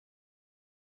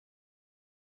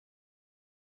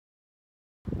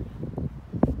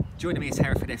Joining me is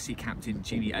Hereford FC captain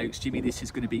Jimmy Oates. Jimmy, this is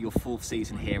going to be your fourth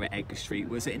season here at Edgar Street.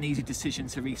 Was it an easy decision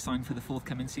to re-sign for the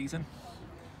forthcoming season?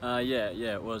 Yeah,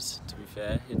 it was, to be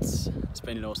fair. It's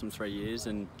been an awesome 3 years,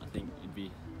 and I think it'd be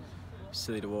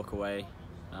silly to walk away.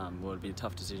 Well, it'd be a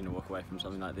tough decision to walk away from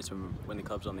something like this when the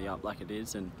club's on the up like it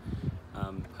is, and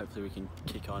hopefully we can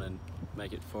kick on and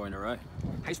make it 4 in a row.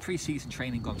 How's pre-season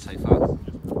training gone so far?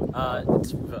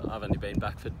 I've only been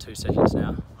back for 2 sessions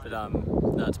now, but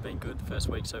no, it's been good the first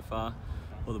week so far.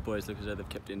 All the boys look as though they've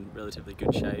kept in relatively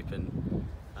good shape, and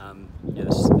yeah,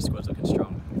 the squad's looking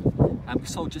strong. We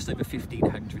sold just over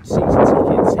 1,500 season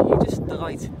tickets. Are you just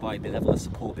delighted by the level of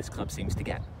support this club seems to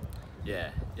get?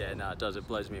 Yeah, no, it does. It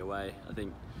blows me away. I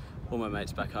think all my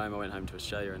mates back home, I went home to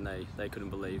Australia and they couldn't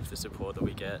believe the support that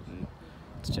we get, and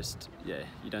it's just, yeah,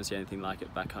 you don't see anything like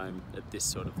it back home at this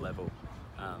sort of level.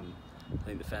 I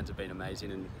think the fans have been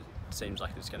amazing, and it seems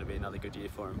like it's going to be another good year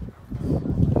for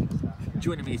them.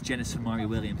 Joining me is Jennison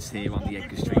Myrie-Williams here on the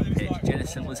Edgar Street pitch.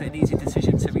 Jennison, was it an easy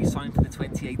decision to re-sign for the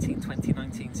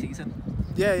 2018-2019 season?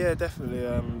 Yeah, definitely.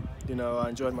 You know, I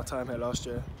enjoyed my time here last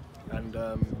year, and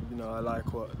you know, I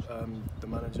like what the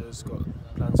manager's got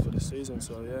plans for this season.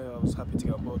 So yeah, I was happy to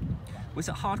get on board. Was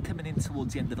it hard coming in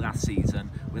towards the end of last season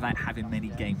without having many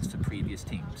games to previous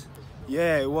teams?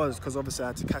 Yeah, it was, because obviously I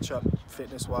had to catch up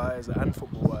fitness-wise and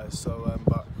football-wise. So,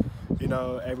 but you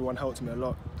know, everyone helped me a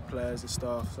lot. Players, the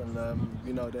staff, and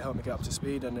you know, they helped me get up to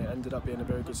speed, and it ended up being a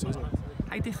very good season.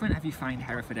 How different have you found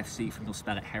Hereford FC from your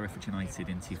spell at Hereford United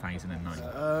in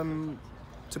 2009?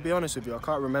 To be honest with you, I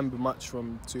can't remember much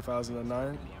from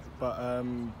 2009, but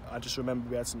I just remember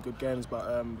we had some good games.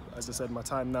 But as I said, my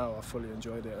time now, I fully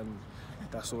enjoyed it, and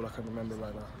that's all I can remember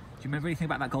right now. Do you remember anything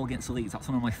about that goal against Oates? That's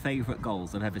one of my favourite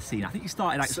goals I've ever seen. I think you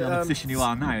started actually on the position you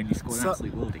are now, and you scored an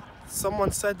absolute worldie.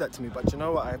 Someone said that to me, but you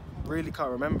know what? I really can't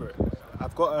remember it.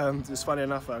 I've got, it's funny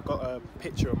enough, I've got a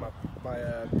picture on my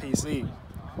PC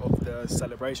of the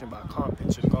celebration, but I can't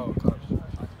picture the goal.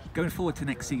 Going forward to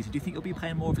next season, do you think you'll be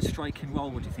playing more of a striking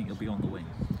role, or do you think you'll be on the wing?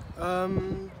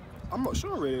 I'm not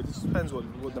sure really. It just depends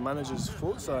what the manager's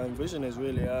thoughts are and vision is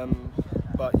really.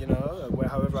 But you know,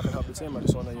 however I can help the team, I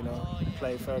just want to, you know,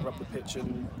 play further up the pitch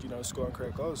and, you know, score and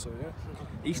create goals. So yeah.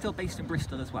 Are you still based in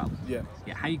Bristol as well? Yeah.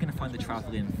 Yeah. How are you going to find the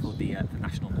travel in for the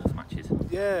National North matches?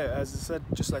 Yeah, as I said,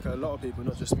 just like a lot of people,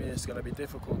 not just me, it's going to be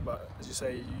difficult. But as you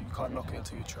say, you can't knock it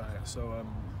until you try it. So I'm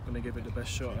going to give it the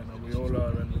best shot, and we all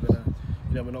are, and we're going to,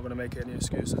 you know, we're not going to make any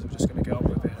excuses. We're just going to get on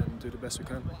with it and do the best we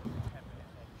can.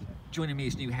 Joining me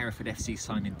is new Hereford FC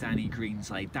signing Danny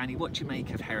Greenslade. Danny, what do you make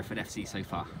of Hereford FC so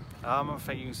far? I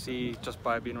think you can see just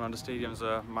by being around the stadium, it's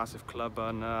a massive club,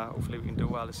 and hopefully we can do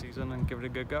well this season and give it a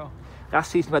good go.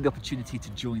 Last season we had the opportunity to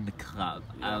join the club.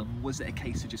 Yeah. Was it a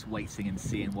case of just waiting and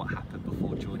seeing what happened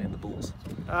before joining the Bulls?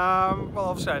 Well,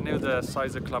 obviously I knew the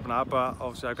size of the club now, but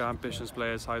obviously I've got ambitions to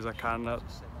play as high as I can at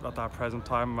that present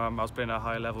time. I was playing at a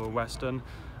high level with Western,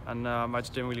 and I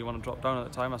just didn't really want to drop down at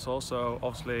the time, that's all. So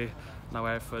obviously now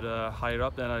Hereford higher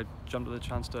up, then I jumped at the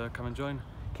chance to come and join.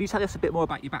 Can you tell us a bit more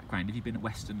about your background? Have you been at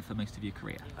Western for most of your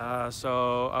career?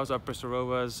 So I was at Bristol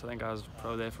Rovers. I think I was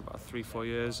pro there for about 3-4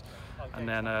 years, and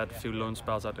then I had a few loan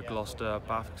spells out to Gloucester,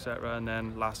 Bath, etc. And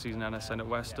then last season I signed at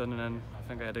Western, and then I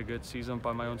think I had a good season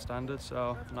by my own standards.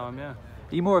 So now I'm here.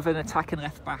 Are you more of an attacking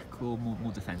left back or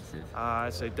more defensive?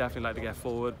 I'd say definitely like to get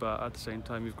forward, but at the same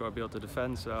time you've got to be able to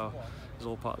defend. So it's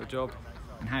all part of the job.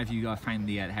 And how have you found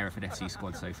the Hereford FC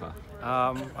squad so far?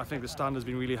 I think the standard's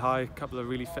been really high. A couple of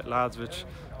really fit lads, which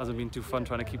hasn't been too fun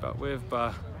trying to keep up with,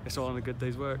 but it's all in a good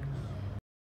day's work.